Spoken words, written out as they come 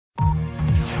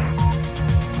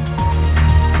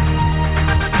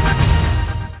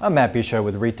I'm Matt Bishar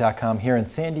with REIT.com here in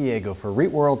San Diego for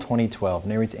REIT World 2012,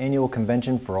 NAREIT's annual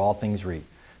convention for all things REIT.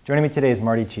 Joining me today is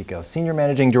Marty Cicco, Senior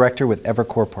Managing Director with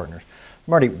Evercore Partners.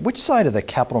 Marty, which side of the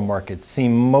capital markets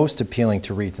seem most appealing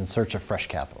to REITs in search of fresh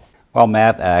capital? Well,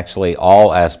 Matt, actually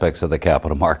all aspects of the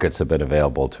capital markets have been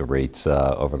available to REITs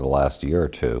over the last year or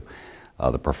two.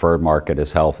 The preferred market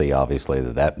is healthy, obviously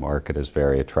the debt market is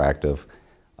very attractive,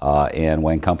 and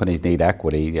when companies need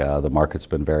equity, the market's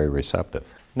been very receptive.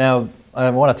 Now, I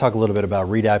want to talk a little bit about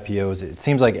REIT IPOs. It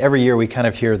seems like every year we kind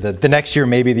of hear that the next year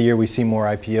may be the year we see more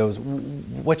IPOs.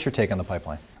 What's your take on the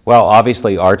pipeline? Well,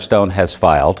 obviously Archstone has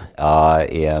filed,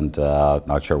 and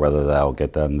not sure whether that will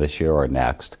get done this year or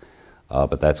next,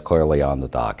 but that's clearly on the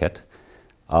docket.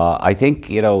 I think,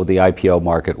 the IPO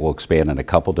market will expand in a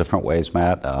couple different ways,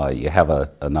 Matt. You have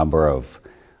a number of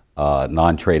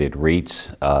non-traded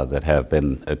REITs that have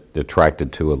been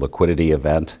attracted to a liquidity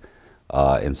event,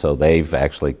 and so they've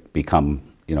actually become,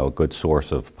 a good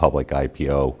source of public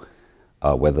IPO,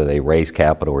 whether they raise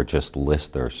capital or just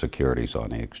list their securities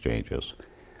on the exchanges.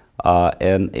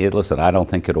 Listen, I don't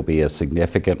think it'll be a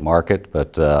significant market,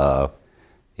 but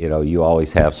you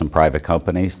always have some private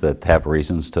companies that have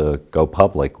reasons to go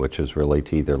public, which is really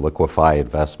to either liquefy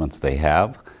investments they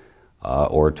have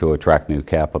or to attract new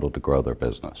capital to grow their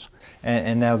business.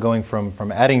 And now going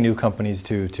from adding new companies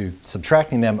to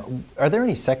subtracting them, are there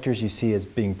any sectors you see as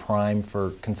being primed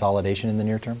for consolidation in the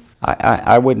near term?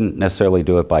 I wouldn't necessarily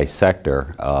do it by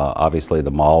sector. Obviously the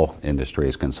mall industry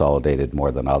is consolidated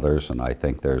more than others, and I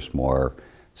think there's more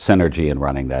synergy in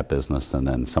running that business than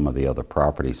in some of the other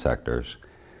property sectors.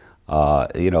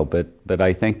 But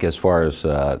I think as far as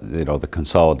the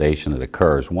consolidation that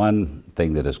occurs, one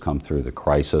thing that has come through the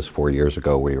crisis 4 years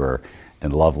ago, we were in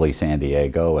lovely San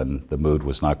Diego, and the mood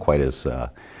was not quite as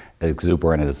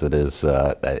exuberant as it is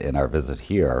in our visit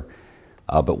here.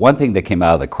 But one thing that came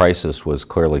out of the crisis was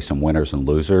clearly some winners and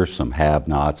losers, some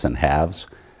have-nots and haves.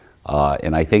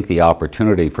 And I think the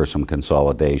opportunity for some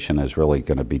consolidation is really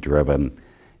going to be driven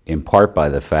in part by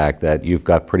the fact that you've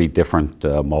got pretty different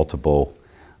multiple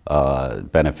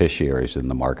beneficiaries in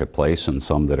the marketplace and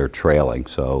some that are trailing.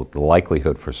 So the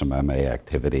likelihood for some M&A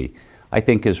activity, I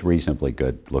think, is reasonably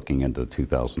good looking into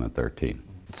 2013.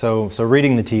 So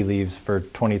reading the tea leaves for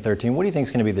 2013, what do you think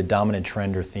is going to be the dominant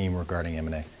trend or theme regarding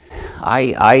M&A?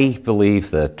 I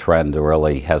believe the trend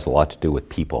really has a lot to do with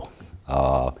people.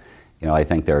 I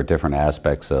think there are different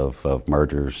aspects of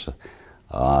mergers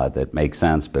that make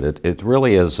sense, but it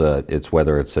really is, it's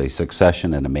whether it's a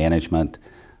succession in a management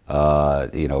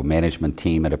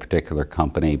team at a particular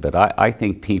company, but I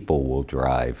think people will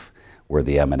drive where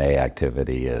the M&A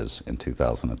activity is in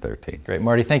 2013. Great.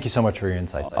 Marty, thank you so much for your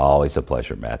insights. Always a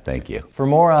pleasure, Matt. Thank you. For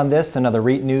more on this and other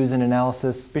REIT news and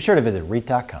analysis, be sure to visit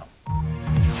REIT.com.